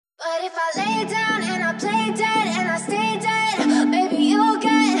But if I lay down and I play dead and I stay dead, maybe you'll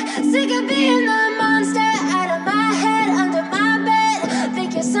get sick of being the monster out of my head, under my bed.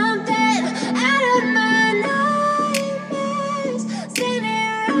 Think you're something out of my nightmares,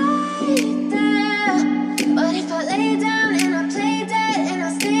 standing right there. But if I lay down and I play dead and I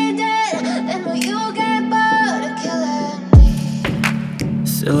stay dead, then will you get bored of killing me?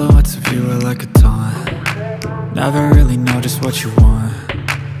 Silhouettes of you are like a taunt. Never really know just what you want.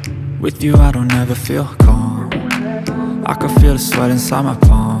 With you I don't ever feel calm. I can feel the sweat inside my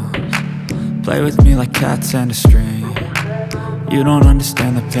palms. Play with me like cats and a string. You don't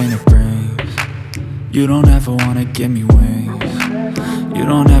understand the pain it brings. You don't ever wanna give me wings. You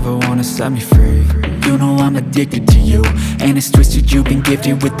don't ever wanna set me free. You know I'm addicted to you, and it's twisted, you've been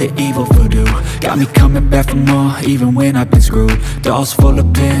gifted with the evil voodoo. Got me coming back for more, even when I've been screwed. Dolls full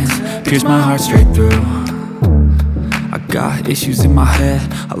of pins, pierce my heart straight through. I got issues in my head,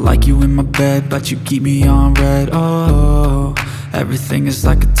 I like you in my bed, but you keep me on red. Oh, everything is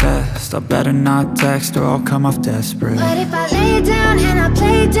like a test. I better not text or I'll come off desperate. But if I lay down and I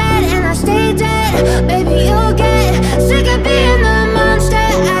play dead and I stay dead, maybe you'll get sick of being the monster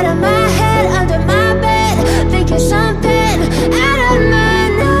out of my head, under my bed. Think you're something out of my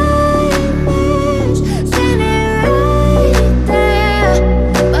nightmares, standing right there.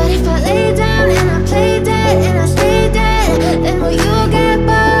 But if I lay down and I play dead and I stay dead, then will you get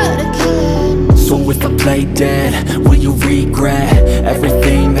bored of killing me? So if I play dead, will you regret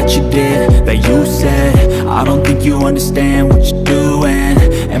everything that you did, that you said? I don't think you understand what you're doing,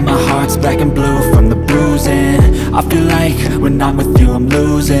 and my heart's black and blue from the bruising. I feel like when I'm with you I'm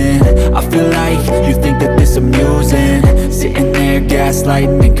losing. I feel like you think that this amusing, sitting there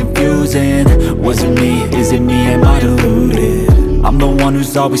gaslighting and confusing. Was it me? Is it me? Am I deluded? I'm the one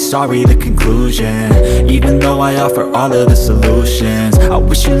who's always sorry, the conclusion, even though I offer all of the solutions. I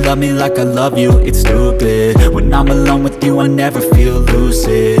wish you loved me like I love you, it's stupid. When I'm alone with you I never feel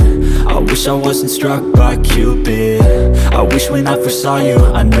lucid. I wish I wasn't struck by Cupid. I wish when I first saw you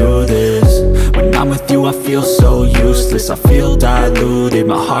I knew this. When I'm with you I feel so useless, I feel diluted,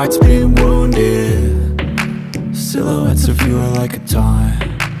 my heart's been wounded. Silhouettes of you are like a taunt.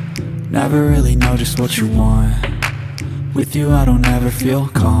 Never really know just what you want. With you I don't ever feel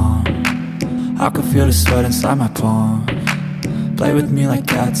calm. I can feel the sweat inside my palms. Play with me like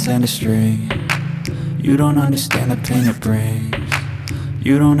cats and a string. You don't understand the pain it brings.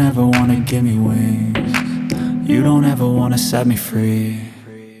 You don't ever wanna give me wings. You don't ever wanna set me free.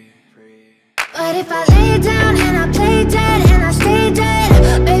 But if I lay down and I play dead and I stay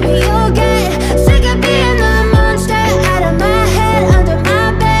dead,